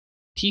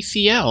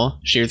TCL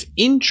shares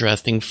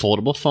interesting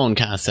foldable phone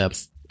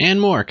concepts and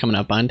more coming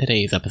up on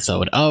today's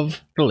episode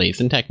of the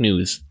latest in tech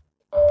news.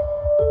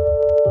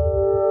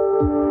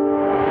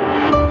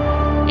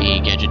 Hey,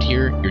 Gadget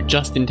here. You're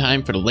just in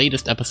time for the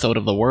latest episode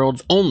of the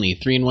world's only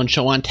 3-in-1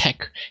 show on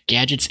tech,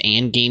 gadgets,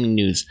 and gaming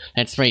news.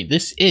 That's right,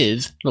 this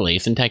is the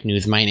latest in tech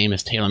news. My name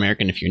is Taylor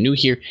American. If you're new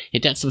here,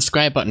 hit that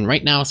subscribe button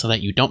right now so that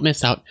you don't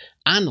miss out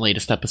on the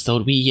latest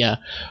episode. We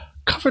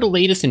cover the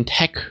latest in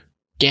tech,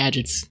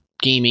 gadgets,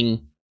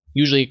 gaming,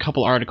 usually a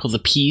couple articles a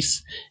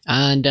piece.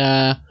 And,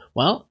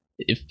 well,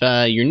 if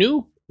you're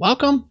new,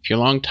 welcome. If you're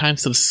a long-time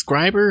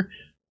subscriber,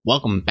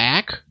 welcome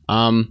back.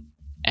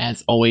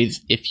 As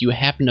always, if you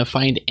happen to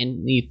find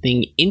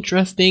anything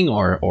interesting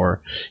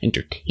or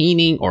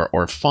entertaining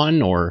or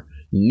fun or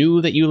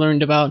new that you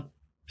learned about,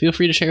 feel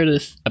free to share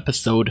this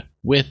episode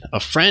with a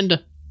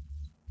friend.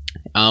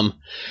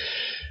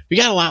 We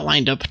got a lot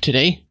lined up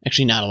today.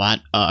 Actually, not a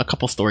lot. A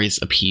couple stories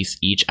a piece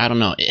each. I don't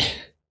know.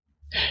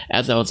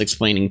 As I was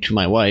explaining to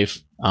my wife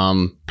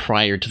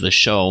prior to the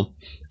show,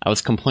 I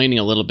was complaining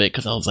a little bit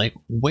because I was like,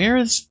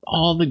 where's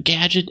all the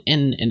gadget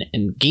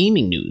and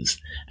gaming news?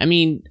 I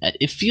mean,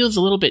 it feels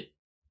a little bit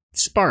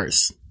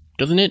sparse,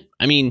 doesn't it?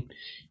 I mean,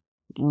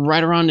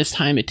 right around this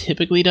time it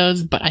typically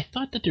does, but I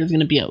thought that there's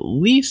going to be at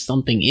least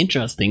something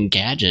interesting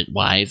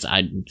gadget-wise.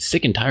 I'm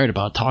sick and tired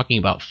about talking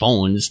about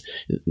phones.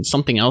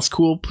 Something else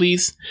cool,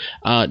 please?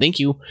 Thank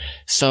you.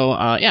 So,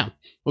 yeah,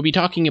 we'll be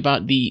talking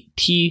about the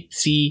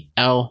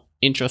TCL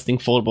interesting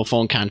foldable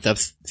phone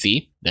concepts.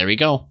 See, there we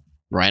go.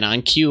 Right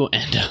on cue,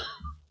 and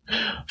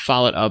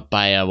followed up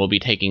by we'll be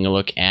taking a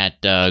look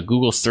at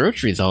Google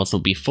search results will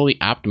be fully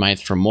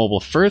optimized for mobile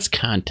first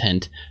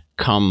content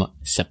come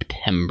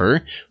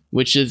September,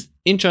 which is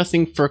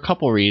interesting for a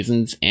couple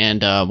reasons.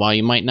 And while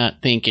you might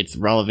not think it's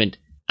relevant,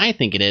 I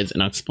think it is,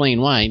 and I'll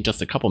explain why in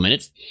just a couple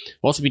minutes.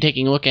 We'll also be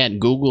taking a look at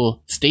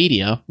Google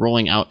Stadia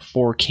rolling out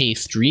 4K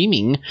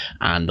streaming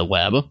on the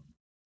web. We'll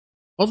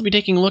also be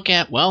taking a look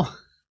at, well,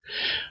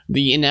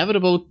 the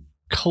inevitable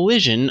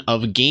collision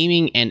of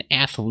gaming and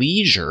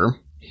athleisure.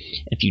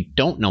 If you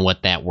don't know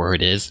what that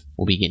word is,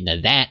 we'll be getting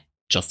to that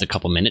just a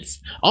couple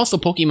minutes. Also,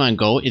 Pokemon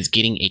Go is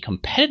getting a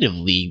competitive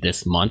league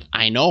this month.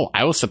 I know,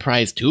 I was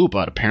surprised too,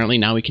 but apparently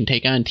now we can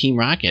take on Team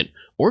Rocket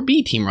or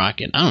be Team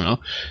Rocket. I don't know.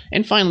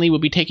 And finally, we'll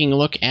be taking a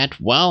look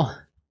at, well,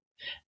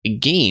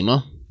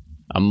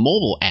 a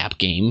mobile app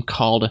game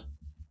called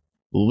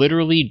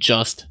Literally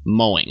Just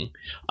Mowing.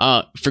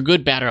 For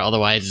good, bad, or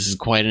otherwise, this is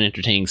quite an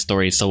entertaining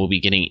story, so we'll be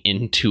getting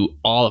into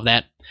all of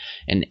that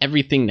and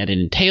everything that it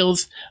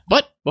entails.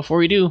 But before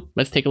we do,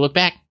 let's take a look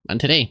back on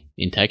today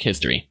in tech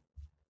history.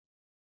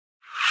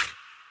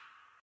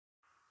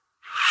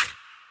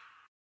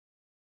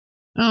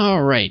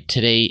 Alright,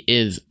 today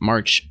is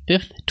March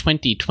 5th,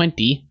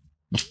 2020.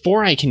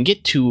 Before I can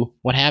get to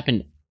what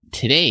happened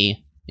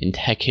today in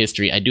tech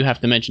history, I do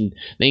have to mention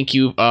thank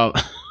you,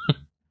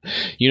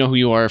 you know who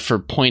you are, for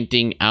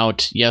pointing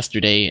out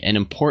yesterday an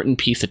important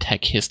piece of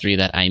tech history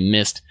that I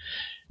missed.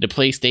 The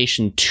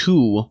PlayStation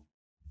 2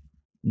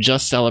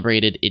 just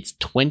celebrated its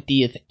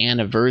 20th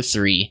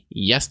anniversary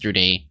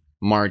yesterday,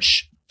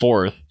 March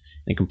 4th.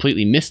 I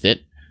completely missed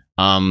it.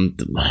 How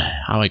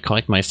I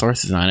collect my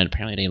sources on it,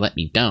 apparently they let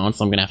me down,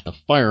 so I'm going to have to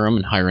fire them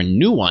and hire a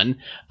new one.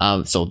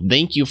 So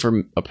thank you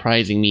for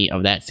apprising me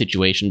of that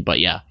situation.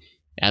 But yeah,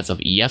 as of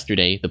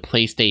yesterday, the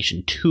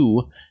PlayStation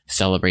 2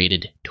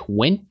 celebrated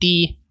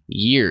 20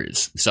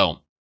 years. So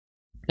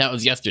that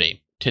was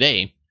yesterday.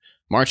 Today,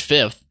 March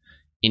 5th,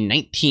 in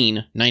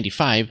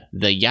 1995,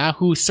 the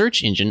Yahoo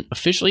search engine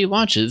officially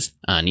launches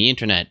on the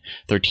internet.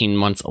 13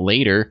 months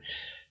later,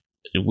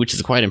 which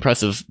is quite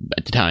impressive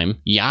at the time,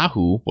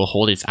 Yahoo will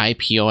hold its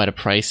IPO at a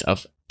price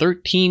of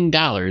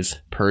 $13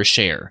 per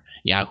share.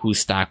 Yahoo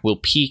stock will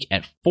peak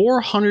at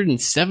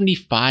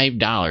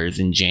 $475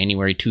 in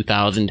January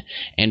 2000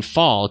 and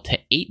fall to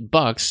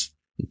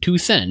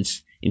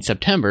 $8.02 in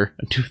September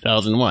of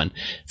 2001.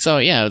 So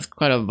yeah, it's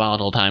quite a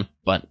volatile time.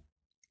 But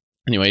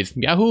anyways,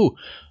 Yahoo!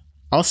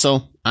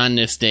 Also, on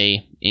this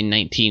day in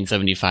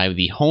 1975,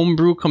 the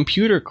Homebrew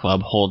Computer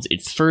Club holds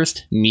its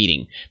first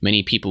meeting.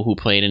 Many people who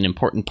played an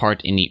important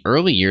part in the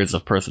early years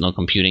of personal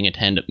computing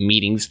attend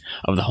meetings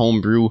of the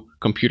Homebrew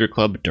Computer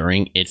Club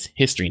during its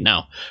history.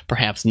 Now,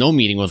 perhaps no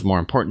meeting was more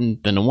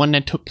important than the one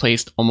that took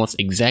place almost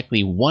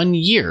exactly 1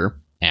 year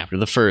after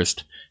the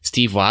first.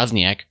 Steve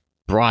Wozniak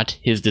brought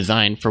his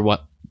design for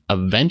what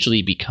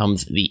eventually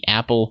becomes the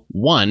Apple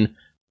I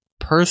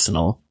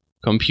personal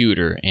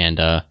computer, and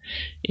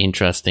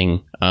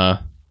interesting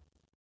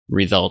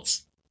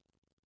results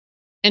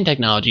and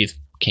technologies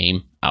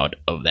came out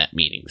of that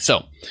meeting.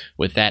 So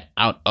with that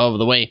out of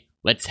the way,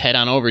 let's head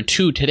on over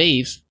to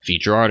today's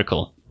feature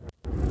article.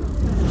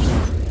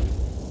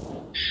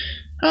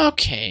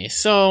 Okay,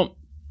 so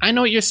I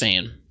know what you're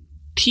saying.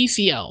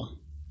 TCL,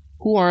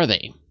 who are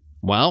they?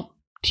 Well,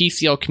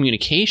 TCL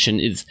Communication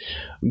is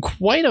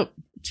quite a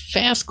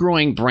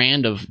fast-growing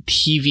brand of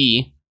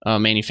TV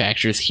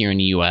manufacturers here in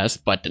the US,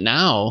 but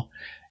now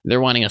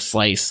they're wanting a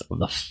slice of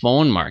the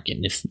phone market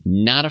and is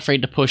not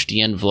afraid to push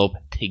the envelope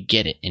to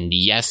get it. And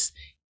yes,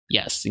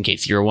 yes, in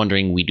case you're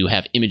wondering, we do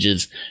have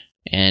images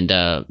and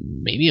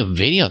maybe a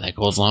video that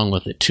goes along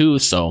with it too.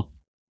 So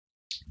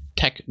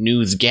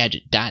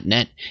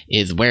technewsgadget.net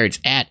is where it's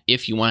at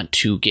if you want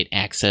to get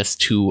access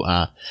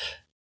to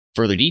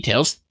further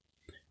details.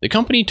 The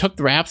company took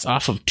the wraps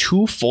off of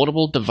two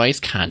foldable device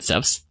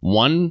concepts.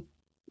 One,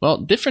 well,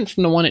 different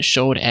from the one it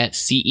showed at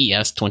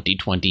CES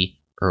 2020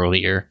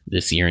 earlier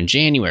this year in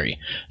January.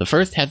 The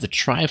first has a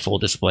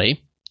trifold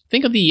display.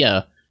 Think of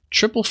the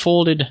triple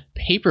folded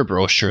paper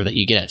brochure that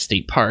you get at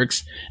state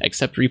parks,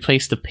 except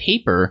replace the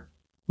paper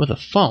with a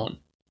phone.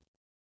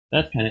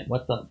 That's kind of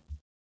what's up.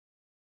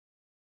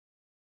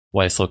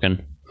 Wife's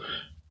looking.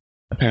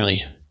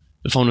 Apparently,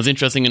 the phone was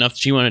interesting enough that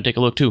she wanted to take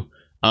a look too.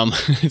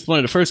 It's one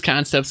of the first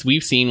concepts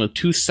we've seen with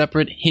two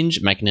separate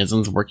hinge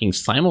mechanisms working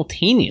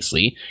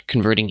simultaneously,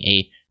 converting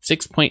a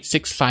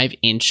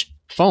 6.65-inch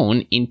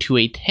phone into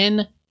a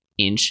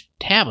 10-inch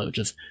tablet, which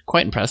is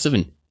quite impressive.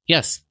 And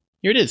yes,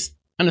 here it is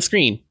on the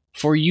screen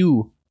for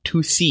you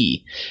to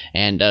see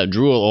and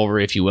drool over,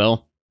 if you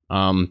will.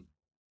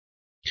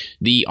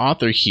 The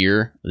author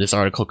here, this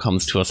article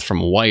comes to us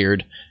from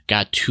Wired,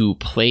 got to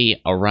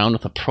play around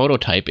with a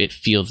prototype. It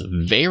feels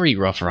very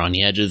rough around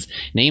the edges.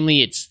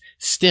 Namely, it's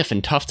stiff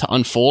and tough to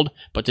unfold,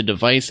 but the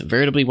device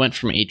veritably went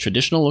from a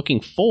traditional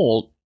looking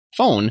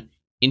phone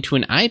into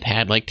an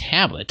iPad-like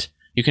tablet.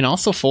 You can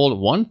also fold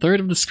 1/3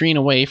 of the screen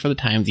away for the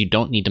times you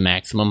don't need the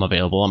maximum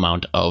available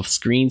amount of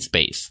screen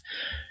space.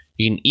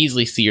 You can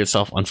easily see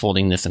yourself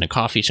unfolding this in a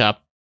coffee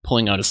shop,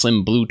 pulling out a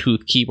slim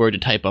Bluetooth keyboard to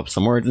type up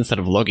some words instead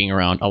of lugging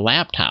around a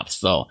laptop.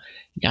 So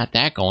you got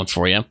that going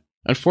for you.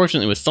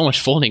 Unfortunately, with so much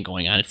folding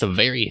going on, it's a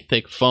very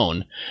thick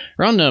phone,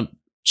 around the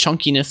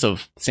chunkiness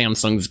of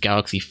Samsung's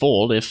Galaxy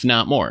Fold, if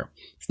not more.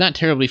 It's not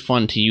terribly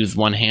fun to use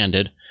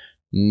one-handed.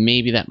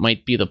 Maybe that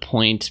might be the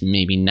point,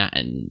 maybe not,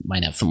 and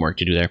might have some work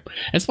to do there.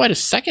 That's why the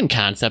second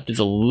concept is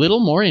a little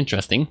more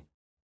interesting.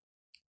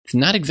 It's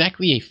not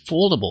exactly a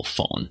foldable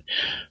phone,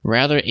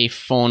 rather a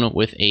phone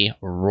with a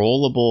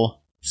rollable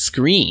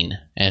screen,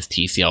 as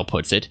TCL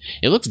puts it.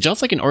 It looks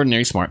just like an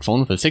ordinary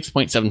smartphone with a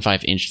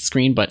 6.75-inch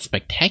screen, but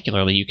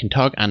spectacularly you can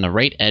tug on the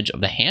right edge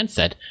of the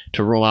handset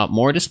to roll out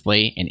more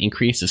display and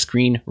increase the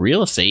screen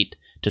real estate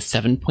to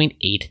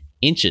 7.8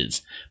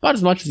 inches, about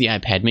as much as the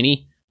iPad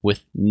mini,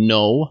 with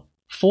no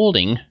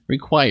folding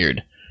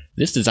required.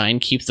 This design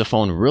keeps the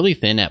phone really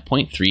thin at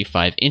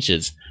 0.35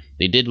 inches.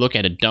 They did look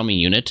at a dummy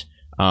unit.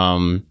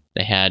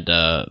 They had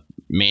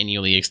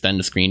manually extend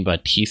the screen,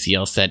 but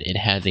TCL said it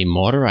has a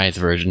motorized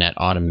version that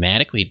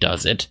automatically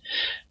does it,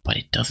 but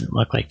it doesn't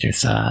look like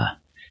there's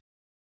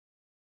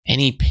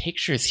any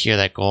pictures here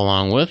that go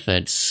along with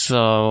it.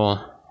 So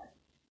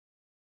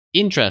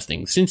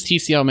interesting. Since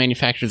TCL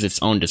manufactures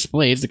its own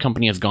displays, the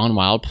company has gone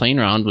wild playing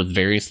around with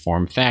various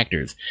form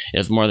factors. It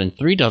has more than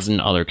 36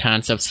 other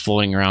concepts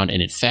floating around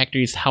in its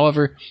factories.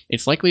 However,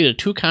 it's likely the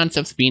two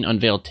concepts being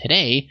unveiled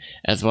today,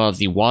 as well as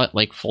the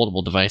wallet-like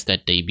foldable device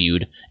that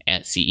debuted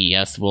at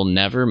CES, will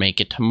never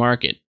make it to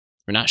market.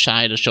 We're not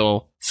shy to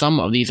show some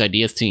of these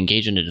ideas to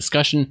engage in a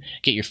discussion,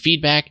 get your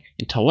feedback,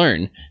 and to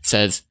learn,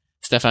 says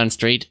Stefan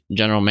Straight,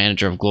 General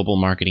Manager of Global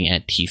Marketing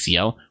at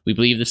TCL. We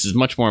believe this is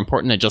much more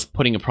important than just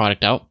putting a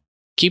product out.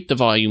 Keep the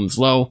volumes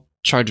low,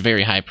 charge a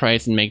very high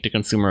price, and make the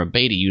consumer a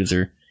beta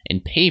user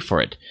and pay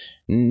for it.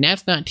 And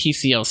that's not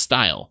TCL's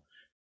style.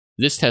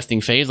 This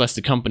testing phase lets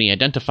the company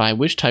identify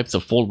which types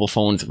of foldable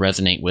phones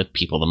resonate with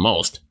people the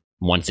most.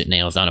 Once it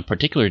nails down a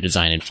particular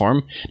design and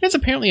form, there's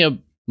apparently a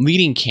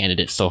leading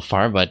candidate so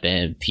far, but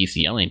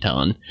TCL ain't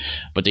telling.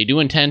 But they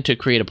do intend to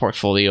create a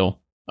portfolio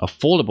of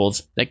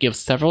foldables that gives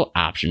several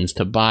options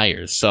to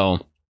buyers.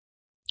 So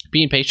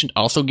being patient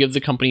also gives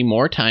the company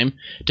more time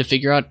to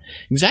figure out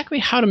exactly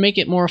how to make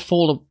it more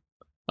foldable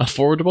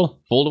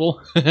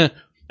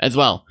as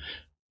well.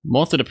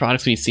 Most of the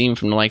products we've seen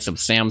from the likes of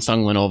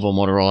Samsung, Lenovo,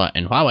 Motorola,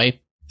 and Huawei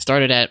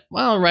started at,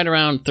 well, right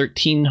around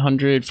 $1,300,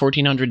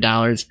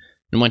 $1,400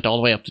 and went all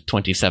the way up to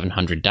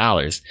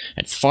 $2,700.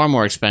 It's far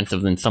more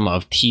expensive than some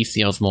of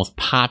TCL's most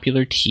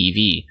popular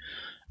TV.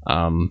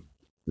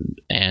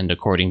 And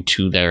according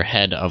to their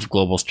head of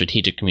global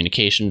strategic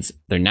communications,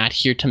 they're not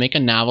here to make a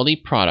novelty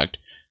product.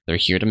 They're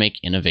here to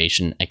make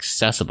innovation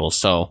accessible.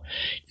 So,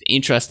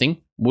 interesting.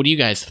 What do you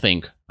guys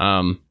think?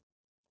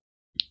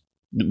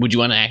 Would you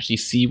want to actually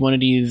see one of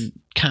these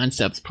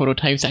concepts,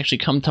 prototypes actually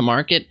come to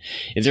market?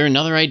 Is there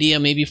another idea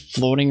maybe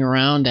floating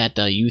around that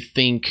you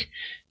think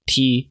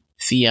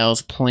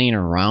TCL's playing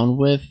around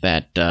with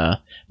that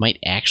might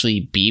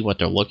actually be what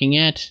they're looking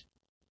at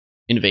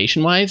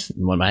innovation-wise?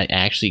 What might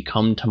actually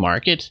come to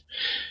market?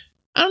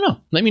 I don't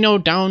know. Let me know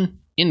down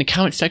in the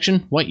comment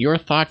section what your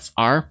thoughts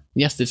are.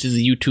 Yes, this is a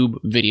YouTube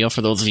video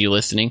for those of you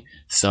listening,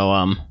 so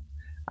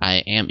I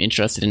am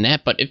interested in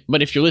that. But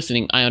if you're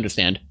listening, I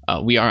understand.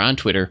 We are on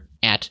Twitter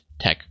at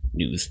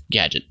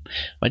TechNewsGadget.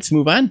 Let's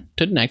move on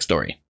to the next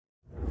story.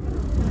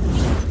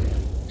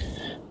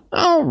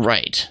 All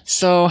right,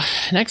 so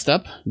next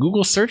up,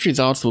 Google search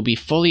results will be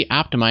fully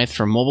optimized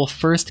for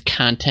mobile-first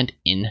content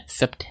in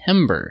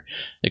September.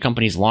 The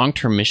company's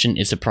long-term mission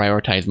is to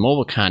prioritize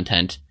mobile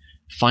content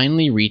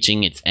finally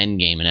reaching its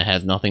endgame, and it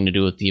has nothing to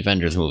do with the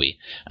Avengers movie.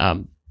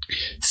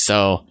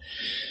 So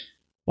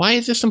why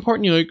is this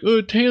important? You're like,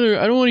 oh, Taylor,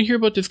 I don't want to hear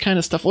about this kind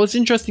of stuff. Well, it's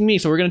interesting me,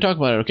 so we're going to talk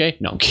about it, okay?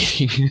 No, I'm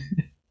kidding.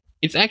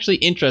 It's actually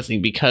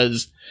interesting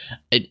because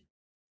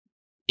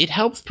it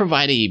helps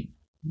provide a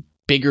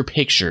bigger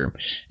picture,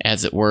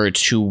 as it were,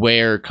 to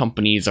where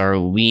companies are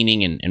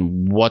leaning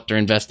and what they're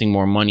investing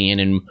more money in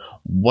and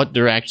what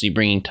they're actually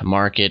bringing to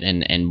market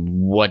and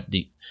what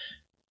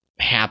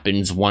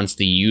happens once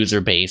the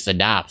user base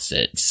adopts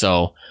it.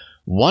 So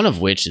one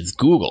of which is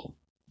Google.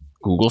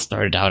 Google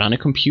started out on a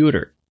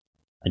computer,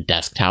 a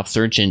desktop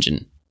search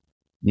engine.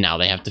 Now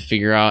they have to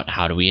figure out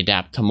how do we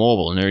adapt to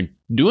mobile, and they're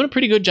doing a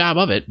pretty good job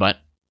of it, but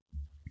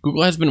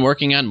Google has been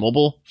working on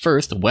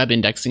mobile-first web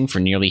indexing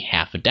for nearly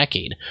half a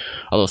decade.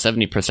 Although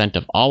 70%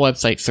 of all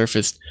websites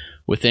surfaced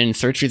within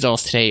search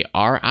results today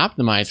are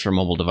optimized for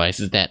mobile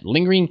devices, that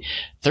lingering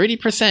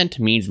 30%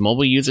 means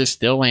mobile users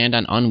still land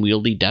on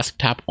unwieldy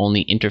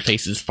desktop-only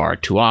interfaces far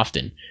too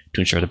often.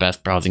 To ensure the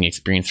best browsing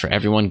experience for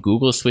everyone,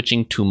 Google is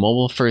switching to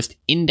mobile-first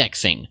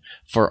indexing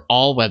for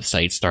all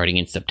websites starting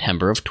in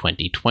September of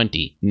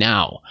 2020.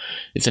 Now,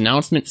 this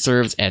announcement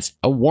serves as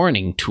a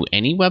warning to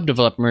any web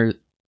developers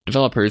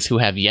who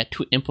have yet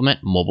to implement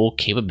mobile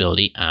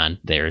capability on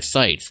their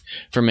sites.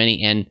 For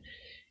many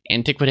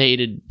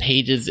antiquated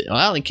pages,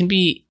 well, it can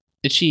be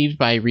achieved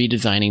by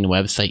redesigning the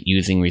website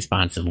using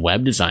responsive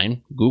web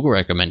design, Google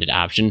recommended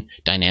option,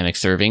 dynamic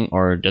serving,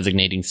 or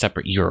designating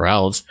separate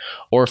URLs.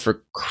 Or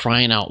for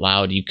crying out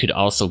loud, you could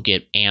also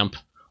get AMP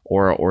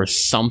or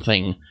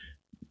something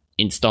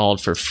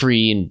installed for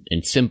free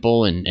and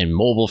simple and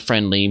mobile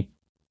friendly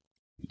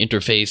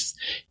interface.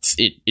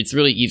 It's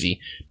really easy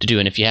to do,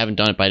 and if you haven't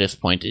done it by this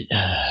point,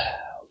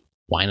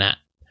 why not?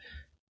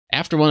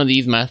 After one of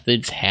these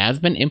methods has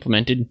been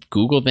implemented,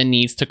 Google then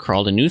needs to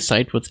crawl the new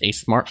site with a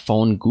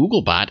smartphone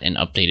Googlebot and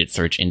updated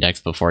search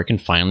index before it can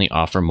finally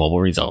offer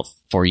mobile results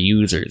for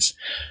users.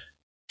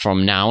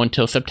 From now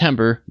until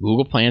September,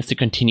 Google plans to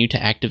continue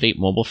to activate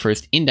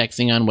mobile-first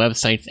indexing on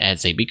websites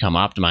as they become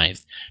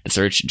optimized. The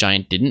search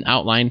giant didn't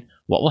outline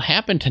what will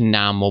happen to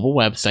non-mobile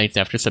websites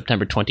after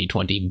September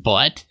 2020,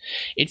 but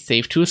it's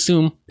safe to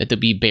assume that they'll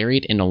be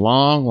buried in a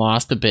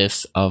long-lost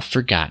abyss of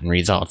forgotten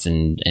results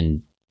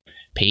and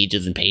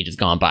pages and pages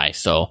gone by.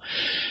 So,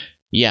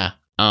 yeah,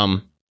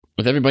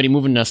 with everybody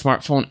moving to a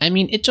smartphone, I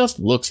mean, it just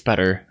looks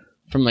better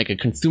from like a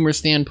consumer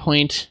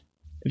standpoint.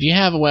 If you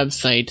have a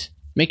website,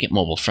 make it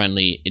mobile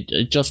friendly.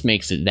 It just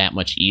makes it that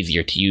much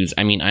easier to use.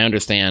 I mean, I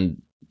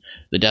understand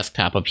the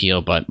desktop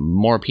appeal, but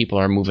more people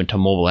are moving to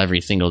mobile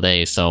every single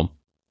day, so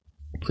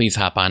please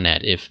hop on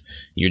that if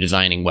you're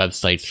designing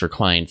websites for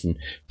clients, and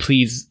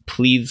please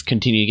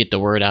continue to get the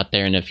word out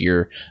there. And if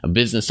you're a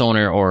business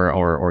owner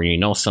or you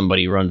know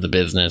somebody who runs a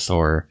business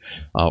or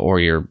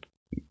you're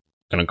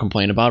going to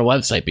complain about a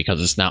website because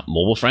it's not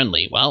mobile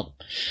friendly, well,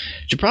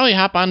 you should probably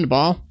hop on the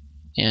ball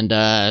and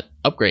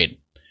upgrade.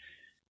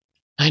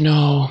 I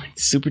know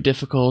it's super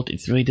difficult.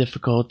 It's really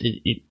difficult.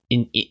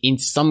 In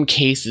some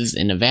cases,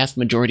 in a vast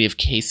majority of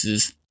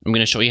cases, I'm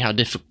going to show you how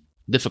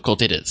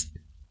difficult it is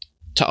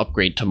to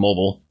upgrade to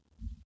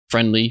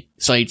mobile-friendly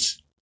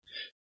sites.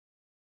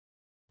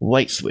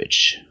 Light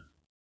switch.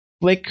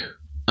 Flick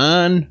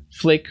on,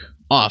 flick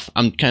off.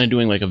 I'm kind of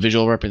doing like a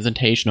visual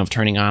representation of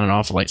turning on and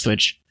off a light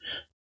switch.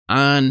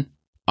 On,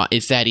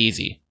 it's that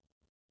easy.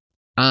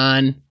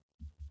 On,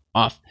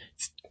 off.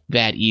 It's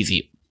that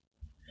easy.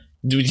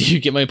 Do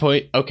you get my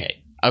point?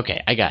 Okay,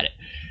 I got it.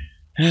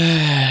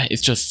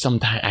 It's just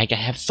sometimes I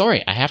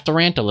have to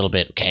rant a little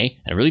bit, okay?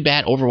 I had a really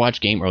bad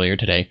Overwatch game earlier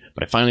today,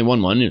 but I finally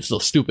won one, and it's still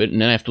stupid, and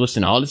then I have to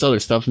listen to all this other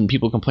stuff and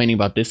people complaining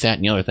about this, that,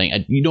 and the other thing.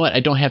 You know what? I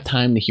don't have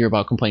time to hear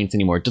about complaints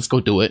anymore. Just go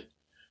do it,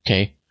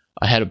 okay?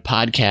 I had a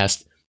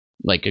podcast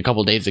like a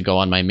couple days ago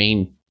on my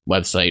main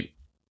website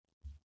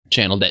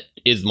channel that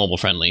is mobile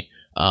friendly,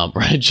 where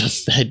I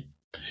just said,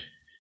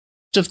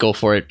 just go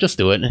for it. Just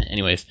do it.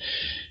 Anyways,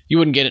 you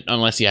wouldn't get it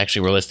unless you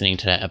actually were listening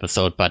to that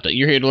episode, but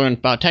you're here to learn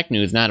about tech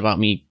news, not about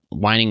me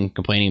whining and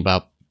complaining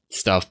about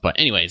stuff. But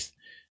anyways,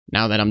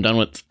 now that I'm done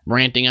with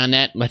ranting on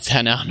that, let's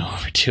head on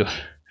over to,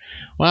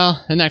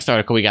 well, the next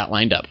article we got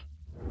lined up.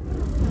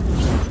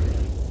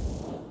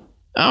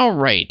 All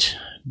right,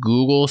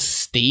 Google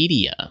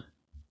Stadia.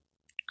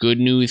 Good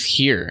news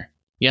here.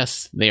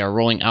 Yes, they are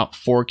rolling out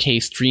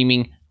 4K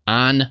streaming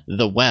on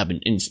the web.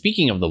 And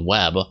speaking of the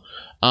web,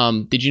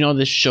 did you know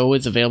this show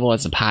is available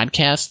as a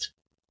podcast?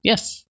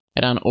 Yes.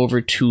 Head on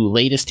over to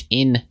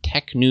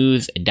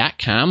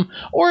latestintechnews.com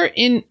or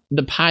in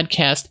the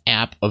podcast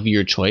app of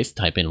your choice.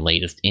 Type in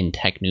Latest in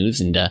Tech News,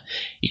 and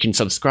you can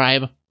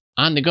subscribe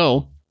on the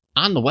go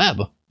on the web.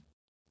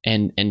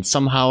 And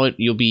somehow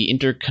you'll be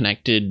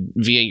interconnected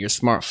via your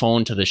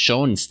smartphone to the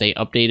show and stay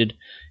updated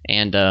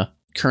and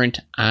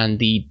current on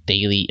the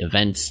daily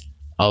events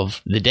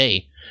of the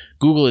day.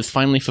 Google is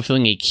finally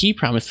fulfilling a key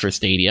promise for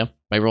Stadia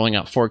by rolling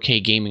out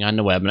 4K gaming on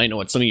the web. And I know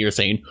what some of you are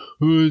saying,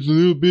 oh, it's a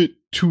little bit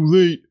too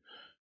late.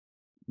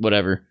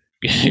 Whatever.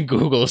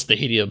 Google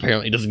Stadia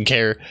apparently doesn't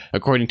care,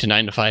 according to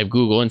 9to5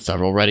 Google and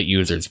several Reddit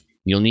users.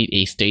 you'll need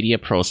a Stadia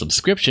Pro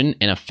subscription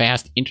and a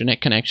fast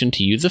internet connection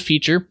to use the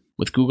feature,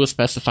 with Google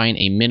specifying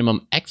a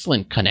minimum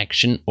excellent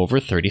connection over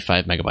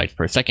 35 megabytes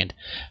per second.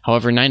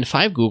 However,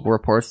 9to5 Google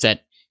reports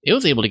that it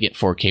was able to get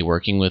 4K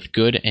working with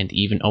good and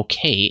even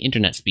okay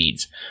internet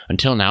speeds.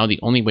 Until now, the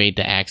only way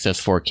to access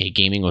 4K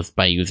gaming was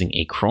by using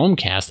a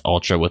Chromecast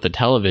Ultra with a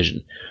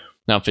television.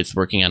 Now, if it's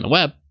working on the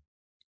web,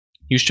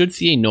 you should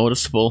see a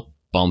noticeable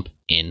bump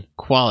in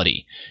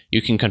quality.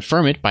 You can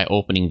confirm it by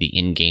opening the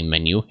in-game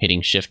menu,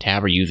 hitting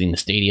Shift-Tab, or using the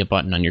Stadia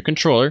button on your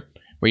controller,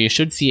 where you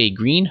should see a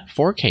green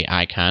 4K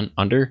icon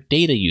under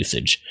data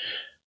usage.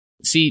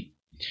 See,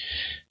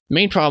 the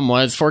main problem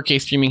was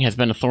 4K streaming has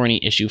been a thorny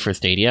issue for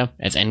Stadia.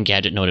 As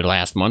Engadget noted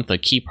last month, a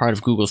key part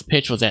of Google's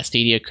pitch was that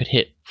Stadia could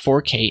hit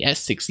 4K at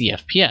 60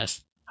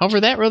 FPS. However,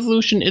 that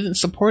resolution isn't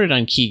supported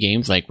on key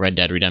games like Red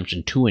Dead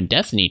Redemption 2 and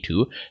Destiny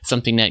 2,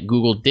 something that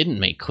Google didn't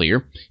make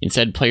clear.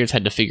 Instead, players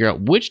had to figure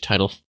out which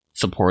title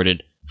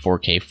supported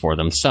 4K for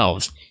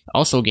themselves.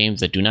 Also,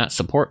 games that do not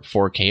support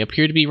 4K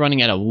appear to be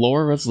running at a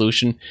lower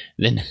resolution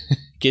than,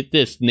 get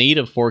this,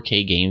 native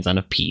 4K games on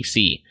a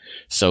PC.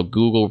 So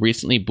Google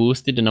recently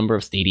boosted the number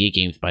of Stadia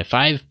games by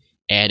 5,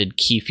 added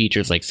key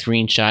features like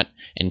screenshot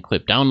and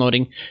clip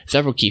downloading.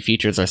 Several key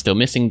features are still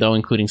missing though,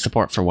 including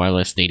support for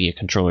wireless Stadia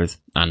controllers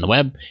on the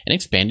web, and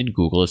expanded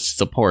Google's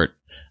support,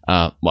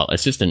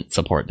 assistant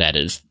support that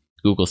is.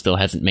 Google still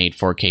hasn't made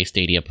 4K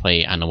Stadia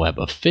Play on the web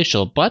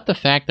official, but the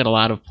fact that a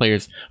lot of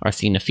players are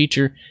seeing the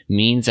feature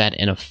means that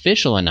an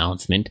official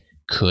announcement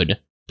could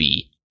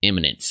be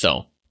imminent.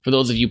 So, for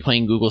those of you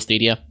playing Google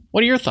Stadia,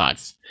 what are your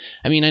thoughts?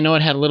 I mean, I know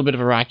it had a little bit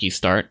of a rocky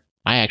start.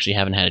 I actually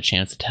haven't had a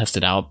chance to test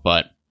it out,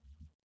 but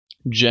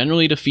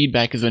generally the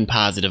feedback has been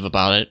positive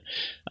about it.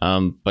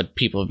 But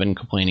people have been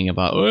complaining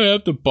about, I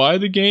have to buy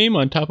the game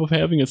on top of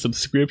having a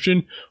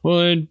subscription. Well,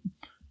 and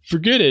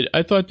forget it.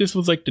 I thought this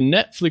was like the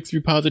Netflix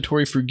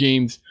repository for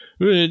games.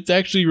 It's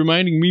actually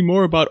reminding me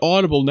more about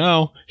Audible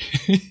now.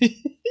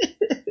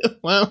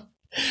 Well,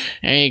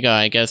 there you go.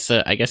 I guess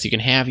you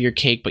can have your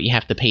cake, but you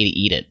have to pay to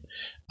eat it.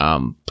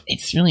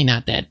 It's really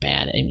not that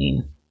bad. I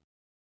mean,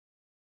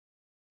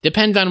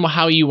 depends on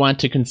how you want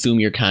to consume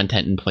your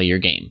content and play your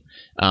game.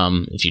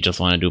 If you just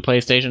want to do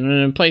PlayStation,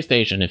 then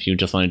PlayStation. If you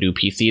just want to do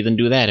PC, then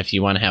do that. If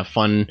you want to have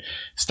fun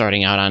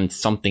starting out on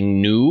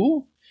something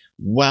new,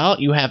 well,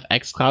 you have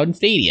xCloud and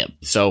Stadia,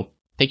 so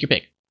take your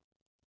pick.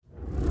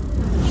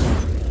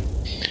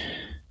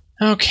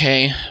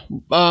 Okay,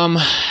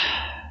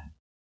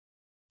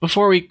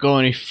 before we go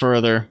any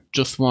further,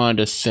 just wanted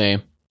to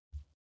say,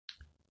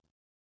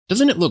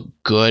 doesn't it look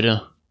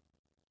good?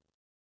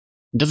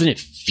 Doesn't it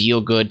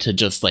feel good to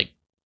just, like,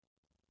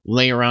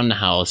 lay around the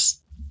house,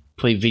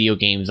 play video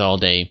games all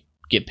day,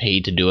 get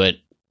paid to do it?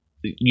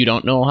 You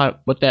don't know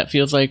what that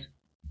feels like?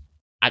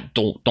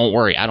 Don't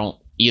worry, I don't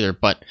either,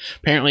 but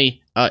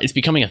apparently it's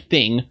becoming a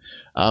thing.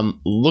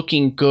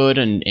 Looking good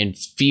and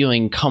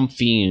feeling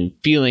comfy and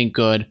feeling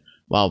good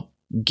while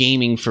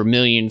gaming for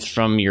millions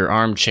from your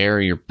armchair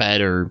or your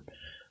bed or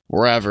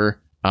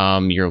wherever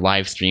you're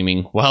live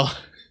streaming, well,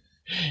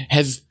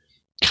 has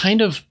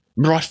kind of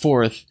brought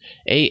forth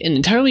an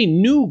entirely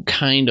new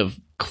kind of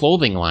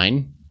clothing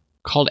line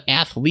called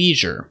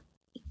athleisure.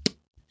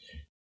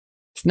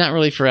 It's not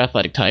really for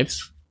athletic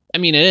types. I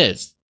mean, it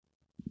is,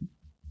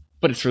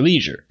 but it's for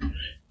leisure.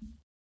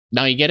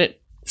 Now you get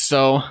it?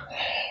 So,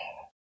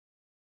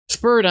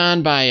 spurred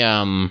on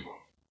by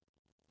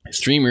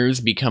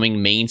streamers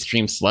becoming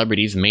mainstream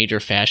celebrities, major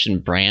fashion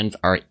brands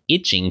are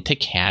itching to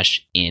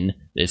cash in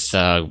this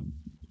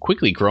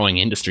quickly growing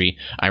industry.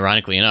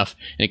 Ironically enough,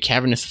 in a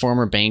cavernous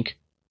former bank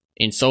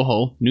in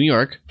Soho, New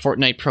York,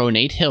 Fortnite pro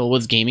Nate Hill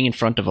was gaming in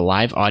front of a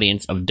live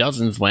audience of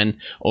dozens when,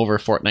 over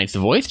Fortnite's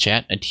voice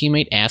chat, a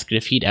teammate asked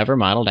if he'd ever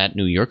modeled at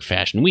New York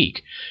Fashion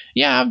Week.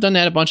 "Yeah, I've done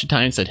that a bunch of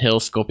times," said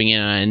Hill, scoping in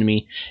on an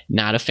enemy.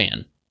 Not a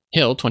fan.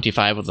 Hill,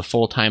 25, was a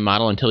full-time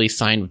model until he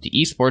signed with the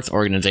esports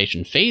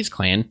organization FaZe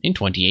Clan in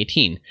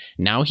 2018.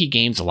 Now he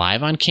games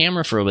live on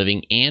camera for a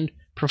living and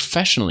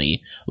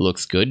professionally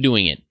looks good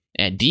doing it.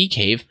 At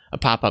D-Cave, a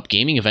pop-up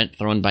gaming event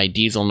thrown by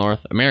Diesel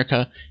North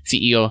America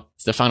CEO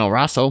Stefano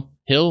Rosso,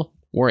 Hill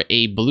wore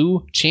a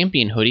blue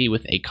champion hoodie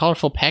with a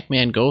colorful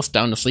Pac-Man ghost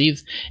down the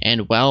sleeves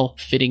and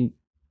well-fitting,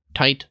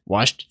 tight,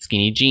 washed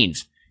skinny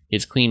jeans.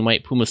 His clean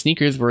white Puma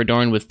sneakers were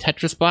adorned with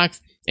Tetris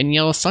blocks, and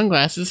yellow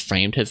sunglasses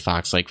framed his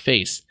fox-like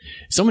face.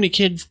 "So many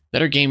kids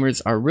that are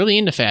gamers are really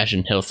into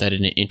fashion," Hill said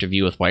in an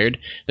interview with Wired.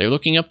 "They're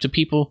looking up to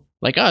people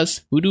like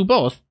us who do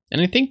both, and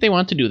I think they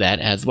want to do that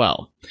as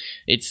well."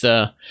 It's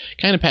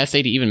kind of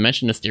passé to even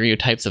mention the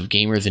stereotypes of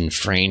gamers in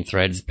fraying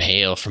threads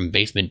pale from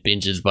basement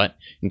binges, but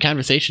in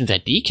conversations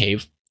at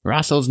D-Cave,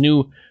 Rosso's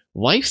new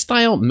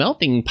lifestyle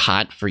melting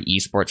pot for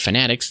esports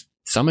fanatics,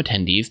 some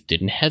attendees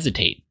didn't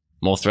hesitate.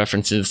 Most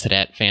references to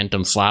that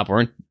phantom slob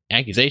weren't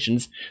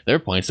accusations, they're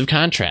points of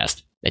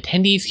contrast.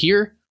 Attendees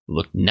here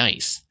look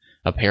nice.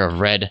 A pair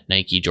of red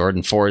Nike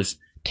Jordan 4s,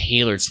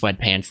 tailored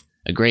sweatpants,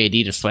 a gray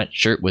Adidas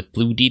sweatshirt with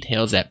blue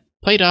details that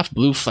played off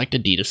blue flecked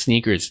Adidas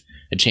sneakers,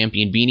 a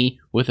champion beanie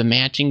with a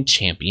matching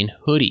champion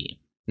hoodie.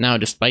 Now,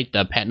 despite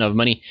the patent of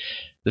money,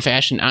 The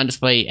fashion on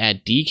display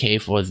at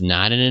D-Cave was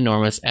not an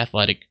enormous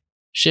athletic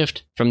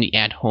shift from the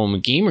at-home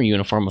gamer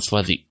uniform with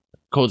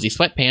cozy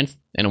sweatpants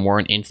and a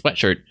worn-in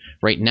sweatshirt.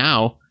 Right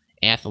now,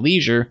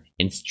 athleisure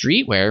and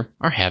streetwear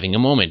are having a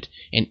moment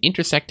and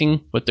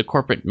intersecting with the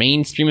corporate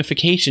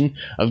mainstreamification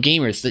of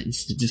gamers.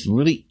 It's just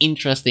really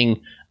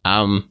interesting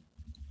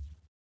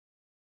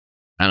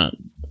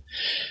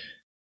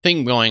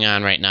thing going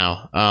on right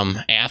now.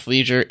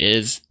 Athleisure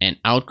is an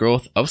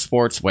outgrowth of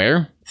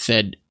sportswear,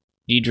 said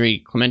Deirdre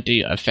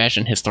Clemente, a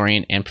fashion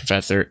historian and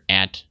professor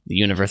at the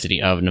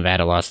University of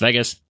Nevada, Las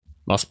Vegas.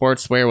 While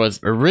sportswear was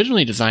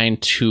originally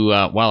designed to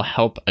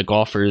help a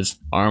golfer's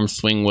arm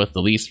swing with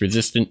the least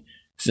resistant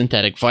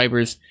synthetic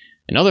fibers,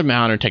 and other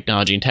modern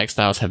technology and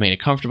textiles have made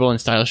it comfortable and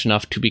stylish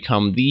enough to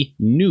become the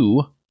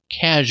new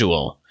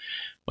casual.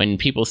 When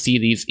people see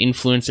these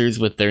influencers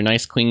with their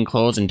nice clean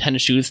clothes and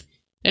tennis shoes,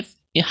 that's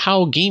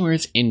how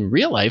gamers in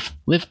real life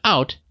live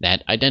out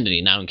that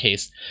identity. Now, in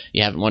case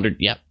you haven't wondered,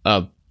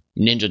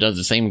 Ninja does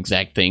the same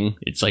exact thing.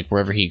 It's like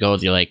wherever he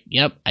goes, you're like,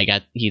 yep,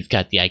 he's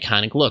got the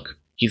iconic look.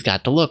 He's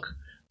got the look.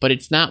 But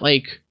it's not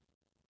like,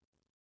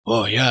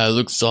 oh yeah, it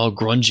looks all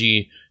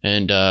grungy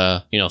and,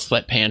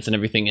 sweatpants and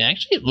everything.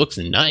 Actually, it looks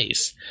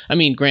nice. I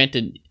mean,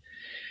 granted,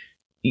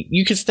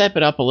 you can step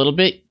it up a little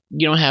bit.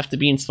 You don't have to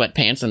be in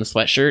sweatpants and a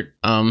sweatshirt.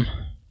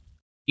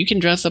 You can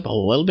dress up a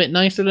little bit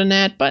nicer than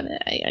that, but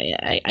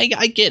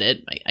I get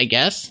it, I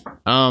guess.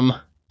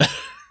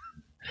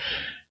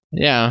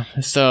 Yeah,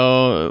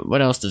 so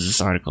what else does this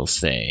article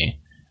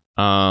say?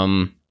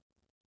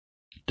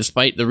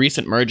 Despite the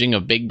recent merging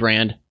of big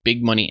brand,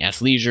 big money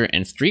athleisure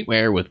and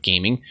streetwear with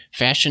gaming,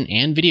 fashion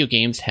and video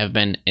games have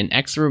been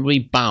inexorably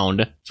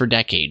bound for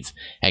decades.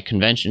 At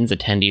conventions,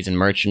 attendees and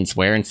merchants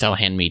wear and sell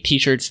handmade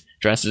t-shirts,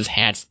 dresses,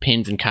 hats,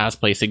 pins, and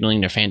cosplay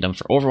signaling their fandom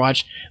for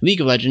Overwatch, League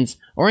of Legends,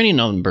 or any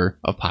number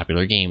of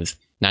popular games.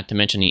 Not to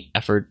mention the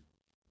effort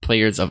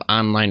players of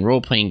online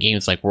role-playing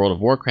games like World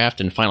of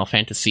Warcraft and Final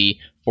Fantasy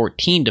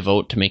XIV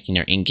devote to making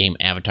their in-game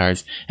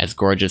avatars as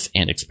gorgeous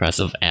and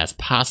expressive as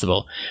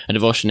possible. A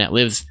devotion that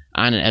lives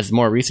on as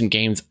more recent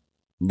games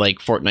like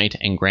Fortnite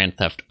and Grand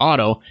Theft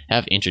Auto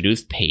have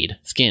introduced paid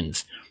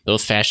skins.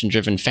 Those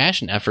fan-driven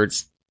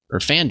efforts,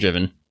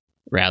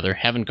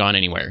 haven't gone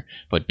anywhere,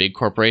 but big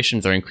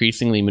corporations are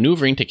increasingly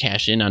maneuvering to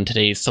cash in on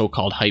today's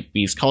so-called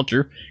hypebeast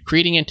culture,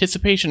 creating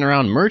anticipation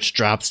around merch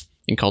drops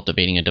and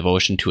cultivating a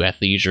devotion to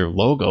athleisure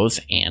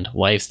logos and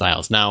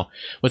lifestyles. Now,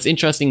 what's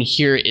interesting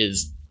here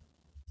is,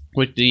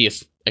 with the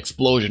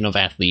explosion of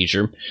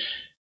athleisure,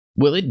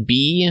 will it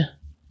be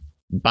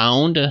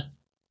bound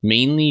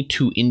mainly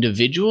to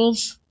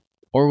individuals,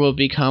 or will it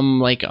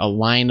become like a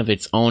line of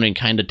its own and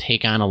kind of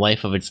take on a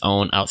life of its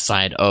own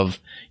outside of,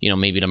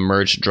 maybe the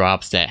merch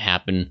drops that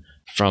happen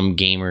from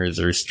gamers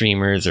or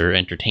streamers or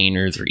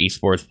entertainers or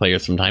esports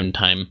players from time to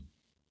time?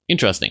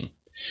 Interesting.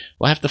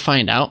 We'll have to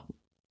find out.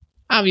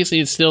 Obviously,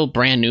 it's still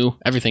brand new,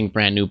 everything's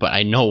brand new, but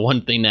I know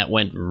one thing that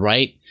went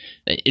right.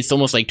 It's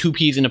almost like two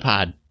peas in a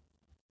pod.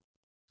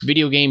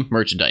 Video game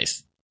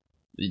merchandise.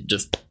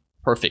 Just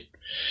perfect.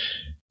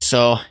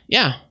 So,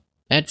 yeah,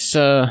 that's,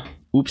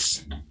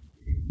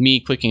 me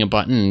clicking a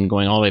button and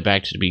going all the way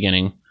back to the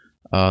beginning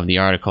of the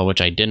article,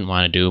 which I didn't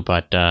want to do,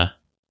 but,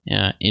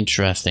 yeah,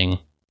 interesting.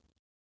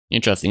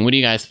 Interesting. What do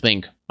you guys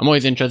think? I'm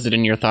always interested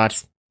in your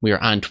thoughts. We are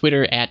on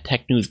Twitter at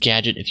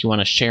TechNewsGadget if you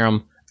want to share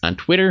them on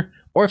Twitter,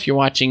 or if you're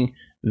watching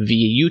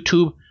via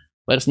YouTube,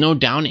 let us know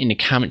down in the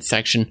comment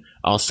section.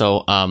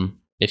 Also,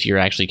 if you're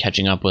actually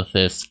catching up with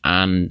this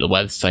on the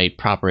website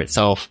proper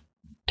itself,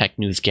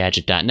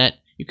 technewsgadget.net,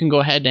 you can go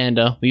ahead and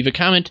leave a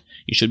comment.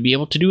 You should be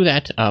able to do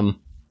that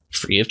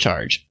free of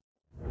charge.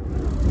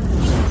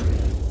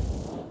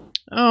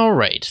 All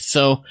right,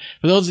 so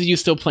for those of you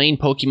still playing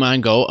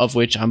Pokemon Go, of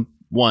which I'm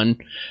one,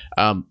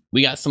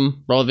 we got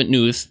some relevant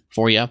news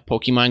for you.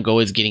 Pokemon Go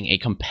is getting a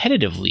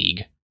competitive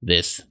league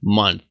this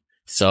month.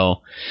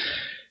 So,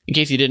 in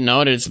case you didn't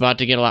know it, it's about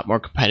to get a lot more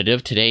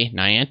competitive. Today,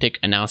 Niantic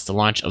announced the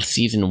launch of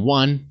Season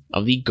 1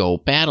 of the Go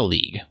Battle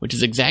League, which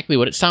is exactly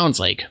what it sounds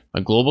like.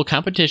 A global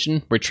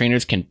competition where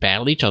trainers can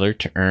battle each other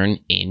to earn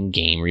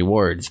in-game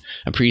rewards.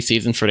 A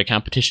preseason for the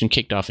competition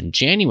kicked off in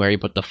January,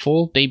 but the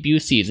full debut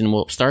season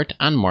will start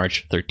on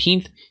March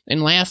 13th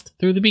and last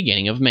through the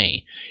beginning of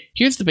May.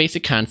 Here's the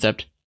basic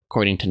concept,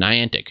 according to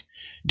Niantic.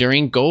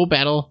 During Go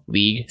Battle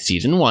League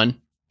Season 1,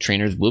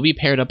 trainers will be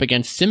paired up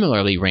against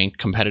similarly ranked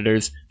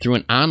competitors through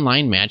an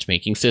online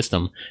matchmaking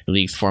system. The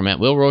league's format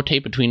will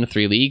rotate between the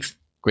three leagues,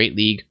 Great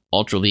League,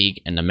 Ultra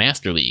League, and the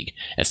Master League.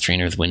 As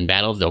trainers win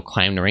battles, they'll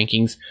climb the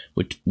rankings,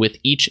 with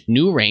each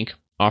new rank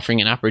offering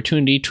an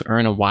opportunity to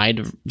earn a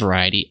wide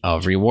variety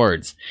of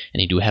rewards. And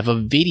they do have a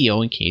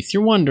video, in case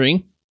you're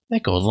wondering,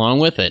 that goes along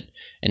with it.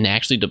 And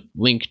actually, the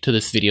link to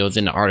this video is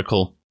in the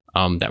article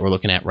that we're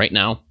looking at right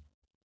now.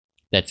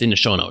 That's in the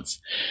show notes.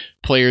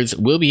 Players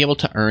will be able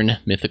to earn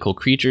mythical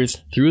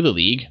creatures through the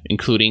league,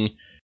 including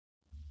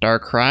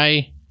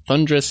Darkrai,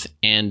 Thundurus,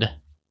 and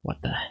what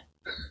the...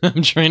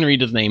 I'm trying to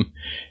read his name.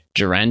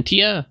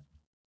 Durantia?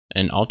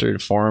 an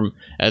altered form,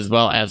 as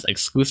well as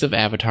exclusive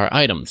avatar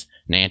items.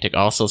 Niantic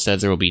also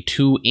says there will be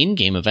 2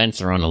 in-game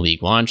events around the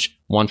league launch,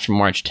 one from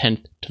March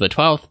 10th to the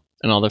 12th,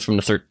 another from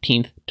the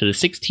 13th to the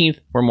 16th,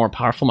 where more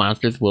powerful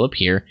monsters will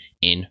appear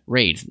in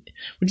raids,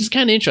 which is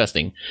kind of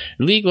interesting.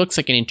 The league looks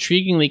like an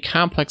intriguingly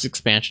complex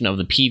expansion of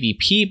the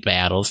PvP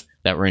battles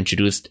that were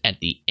introduced at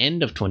the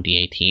end of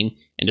 2018,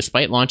 and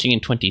despite launching in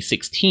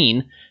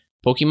 2016,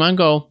 Pokemon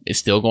Go is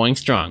still going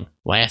strong.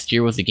 Last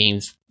year was the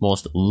game's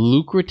most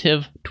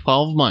lucrative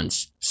 12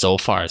 months so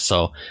far,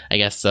 so I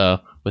guess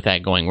with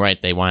that going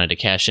right, they wanted to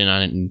cash in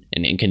on it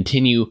and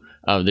continue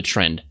the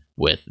trend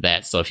with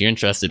that. So if you're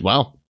interested,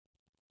 well,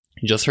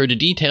 you just heard the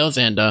details,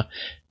 and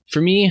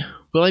for me,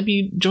 will I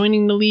be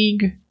joining the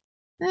league?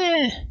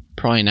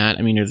 Probably not.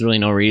 I mean, there's really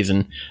no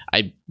reason.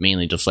 I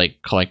mainly just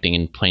like collecting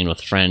and playing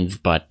with friends,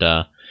 but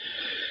not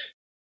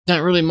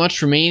really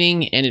much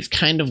remaining, and it's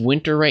kind of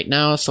winter right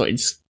now, so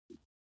it's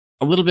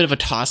a little bit of a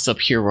toss-up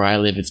here where I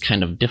live. It's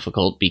kind of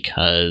difficult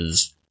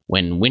because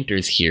when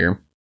winter's here,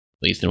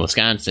 at least in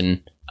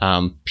Wisconsin,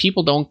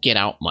 people don't get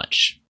out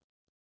much,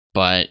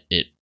 but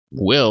it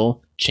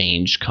will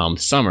change come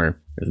summer.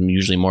 There's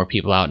usually more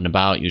people out and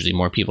about, usually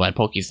more people at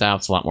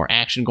Pokestops, a lot more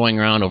action going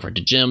around over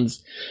to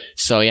gyms.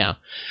 So yeah,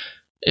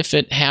 if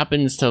it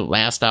happens to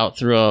last out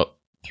through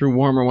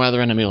warmer weather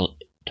and I'm able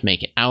to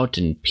make it out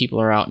and people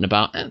are out and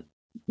about,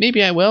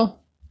 maybe I will.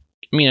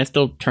 I mean, I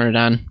still turn it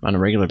on a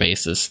regular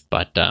basis,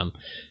 but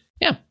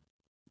yeah,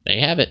 there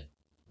you have it.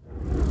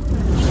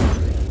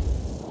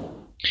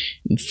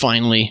 And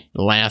finally,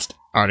 the last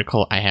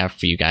article I have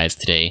for you guys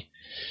today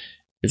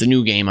is a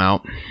new game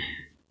out.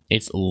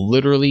 It's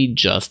literally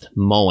just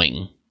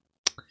mowing.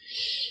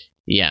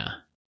 Yeah.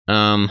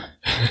 And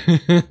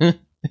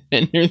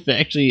there's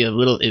actually a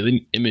little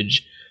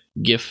image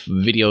GIF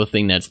video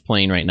thing that's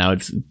playing right now.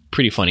 It's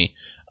pretty funny.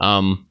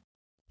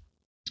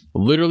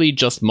 Literally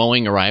Just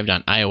Mowing arrived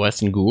on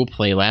iOS and Google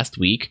Play last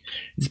week.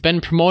 It's been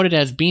promoted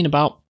as being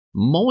about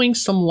mowing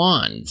some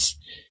lawns.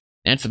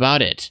 That's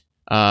about it.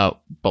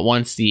 But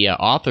once the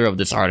author of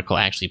this article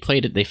actually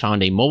played it, they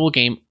found a mobile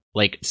game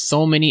like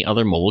so many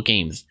other mobile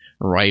games,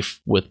 rife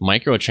with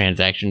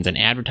microtransactions and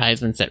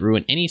advertisements that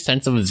ruin any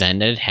sense of zen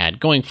that it had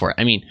going for it.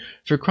 I mean,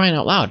 for crying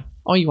out loud,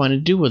 all you wanted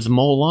to do was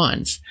mow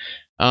lawns.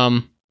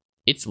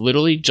 It's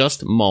literally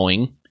Just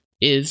Mowing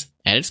is,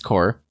 at its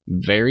core,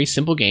 very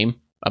simple game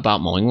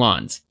about mowing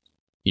lawns.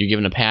 You're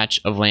given a patch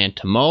of land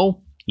to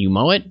mow, you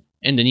mow it,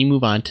 and then you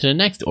move on to the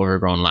next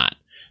overgrown lot.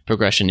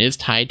 Progression is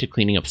tied to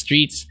cleaning up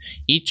streets,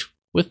 each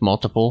with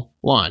multiple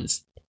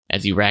lawns.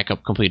 As you rack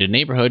up completed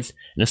neighborhoods,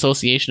 an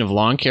association of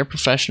lawn care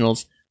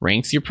professionals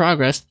ranks your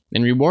progress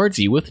and rewards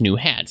you with new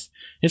hats.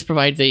 This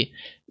provides a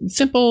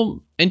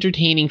simple,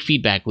 entertaining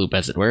feedback loop,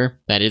 as it were.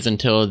 That is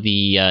until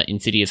the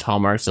insidious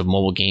hallmarks of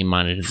mobile game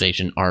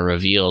monetization are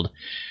revealed.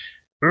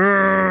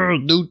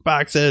 Loot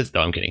boxes.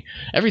 No, I'm kidding.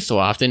 Every so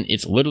often,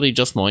 it's literally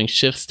Just Mowing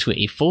shifts to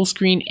a full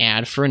screen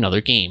ad for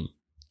another game.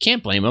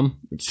 Can't blame them.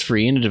 It's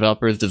free and the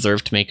developers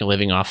deserve to make a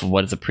living off of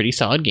what is a pretty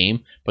solid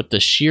game, but the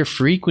sheer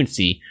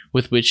frequency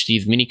with which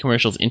these mini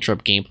commercials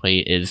interrupt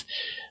gameplay is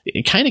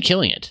kind of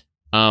killing it.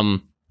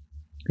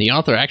 The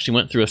author actually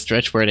went through a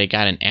stretch where they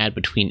got an ad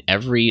between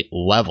every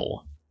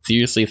level,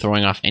 seriously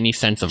throwing off any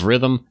sense of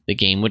rhythm the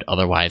game would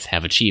otherwise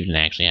have achieved, and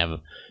I actually have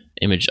an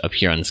image up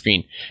here on the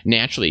screen.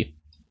 Naturally,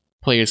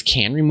 players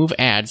can remove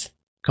ads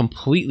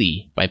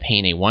completely by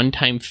paying a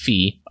one-time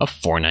fee of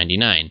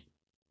 $4.99.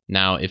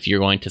 Now, if you're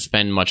going to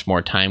spend much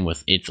more time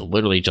with It's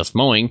Literally Just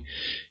Mowing,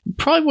 you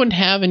probably wouldn't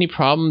have any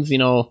problems,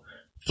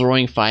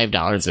 throwing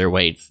 $5 their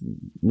way. It's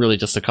really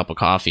just a cup of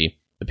coffee.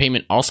 The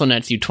payment also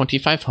nets you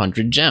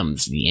 2,500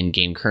 gems, the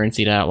in-game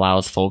currency that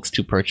allows folks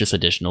to purchase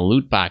additional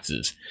loot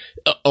boxes.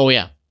 Oh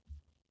yeah,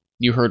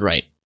 you heard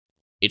right.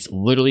 It's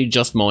Literally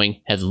Just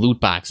Mowing has loot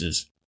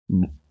boxes.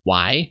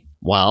 Why?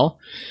 Well,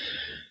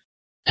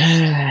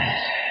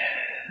 I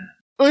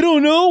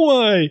don't know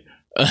why.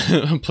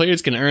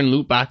 Players can earn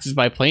loot boxes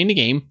by playing the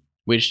game,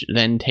 which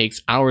then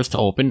takes hours to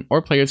open,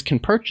 or players can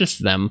purchase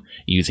them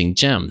using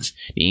gems.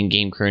 The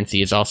in-game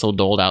currency is also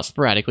doled out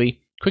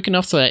sporadically, quick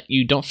enough so that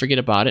you don't forget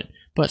about it,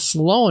 but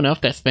slow enough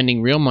that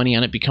spending real money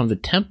on it becomes a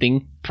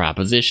tempting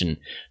proposition.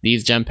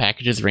 These gem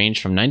packages range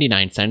from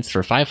 99 cents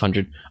for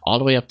 500 all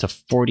the way up to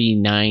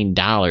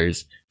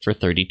 $49 for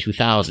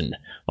 32,000.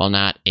 While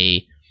not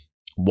a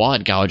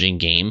wallet gouging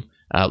game,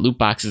 loot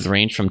boxes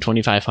range from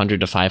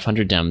 2,500 to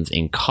 500 gems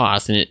in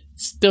cost, and it's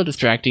still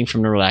distracting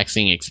from the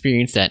relaxing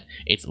experience that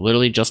It's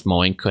Literally Just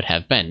Mowing could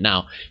have been.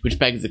 Now, which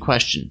begs the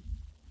question,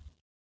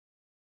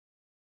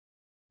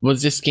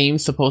 was this game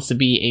supposed to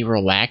be a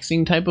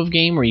relaxing type of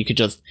game where you could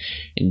just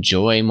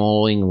enjoy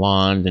mowing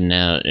lawns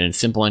and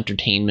simple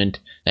entertainment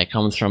that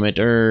comes from it,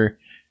 or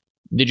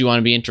did you want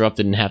to be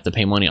interrupted and have to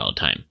pay money all the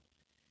time?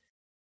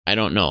 I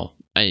don't know.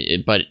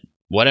 But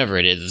whatever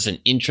it is, it's an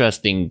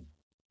interesting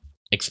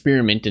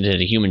experiment into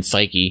the human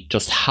psyche.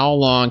 Just how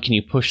long can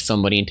you push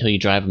somebody until you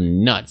drive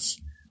them nuts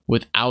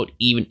without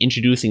even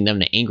introducing them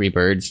to Angry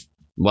Birds?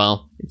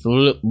 Well, It's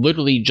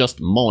Literally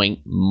Just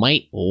Mowing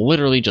might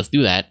literally just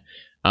do that.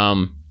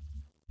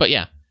 But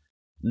yeah,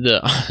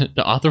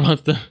 the author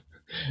wants to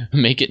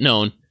make it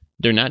known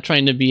they're not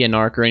trying to be a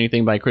narc or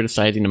anything by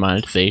criticizing the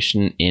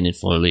monetization, and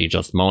it's literally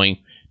just mowing.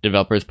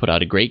 Developers put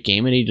out a great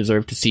game and they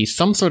deserve to see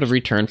some sort of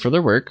return for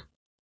their work.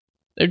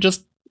 They're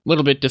just a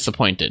little bit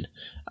disappointed.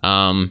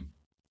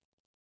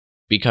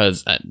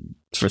 Because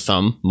for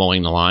some,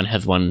 mowing the lawn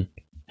has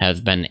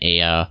been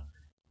a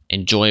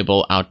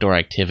enjoyable outdoor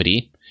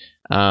activity.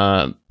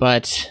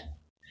 But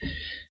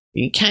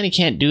you kind of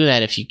can't do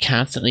that if you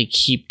constantly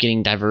keep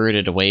getting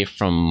diverted away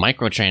from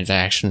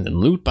microtransactions and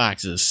loot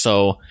boxes.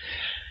 So,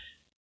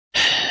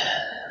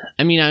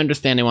 I mean, I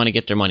understand they want to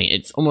get their money.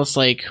 It's almost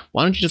like,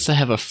 why don't you just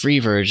have a free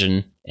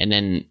version and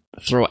then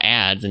throw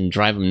ads and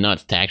drive them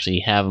nuts to actually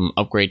have them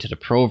upgrade to the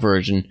pro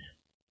version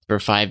for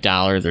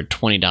 $5 or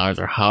 $20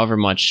 or however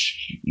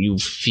much you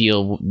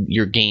feel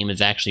your game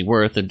is actually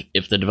worth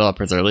if the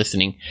developers are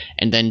listening,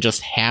 and then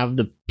just have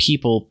the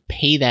people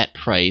pay that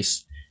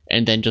price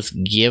and then just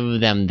give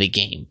them the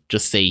game.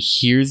 Just say,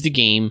 here's the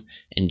game,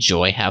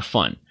 enjoy, have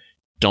fun.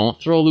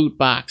 Don't throw loot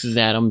boxes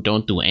at them.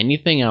 Don't do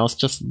anything else.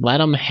 Just let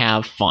them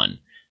have fun.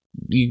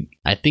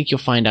 I think you'll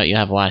find out you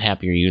have a lot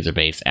happier user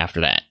base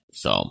after that.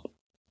 So,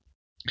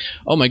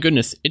 oh my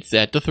goodness, it's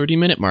at the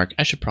 30-minute mark.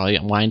 I should probably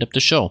wind up the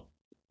show.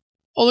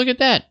 Oh, look at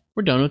that.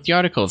 We're done with the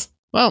articles.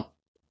 Well,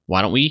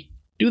 why don't we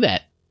do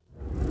that?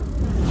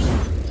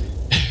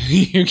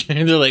 You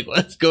guys are like,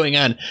 what's going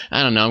on?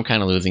 I don't know. I'm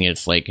kind of losing it.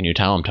 It's late. Can you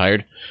tell I'm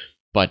tired?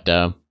 But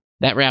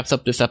that wraps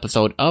up this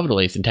episode of the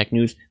Latest in Tech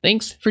News.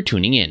 Thanks for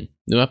tuning in.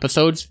 New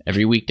episodes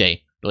every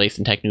weekday. The Latest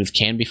in Tech News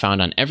can be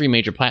found on every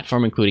major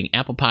platform, including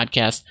Apple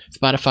Podcasts,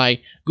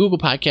 Spotify, Google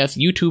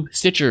Podcasts, YouTube,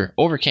 Stitcher,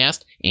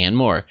 Overcast, and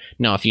more.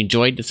 Now, if you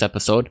enjoyed this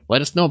episode,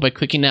 let us know by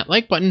clicking that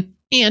like button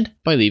and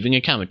by leaving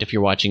a comment if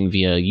you're watching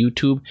via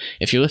YouTube.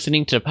 If you're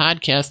listening to the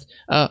podcast,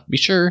 be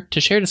sure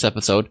to share this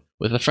episode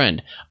with a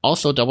friend.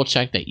 Also, double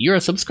check that you're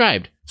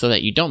subscribed so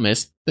that you don't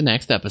miss the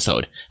next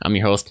episode. I'm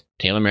your host,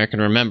 Taylor American.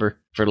 Remember,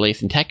 for the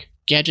latest in tech,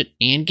 gadget,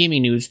 and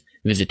gaming news,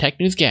 visit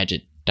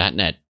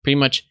technewsgadget.net. Pretty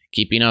much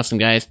keep being awesome,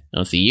 guys, and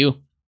I'll see you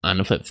on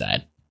the flip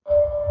side.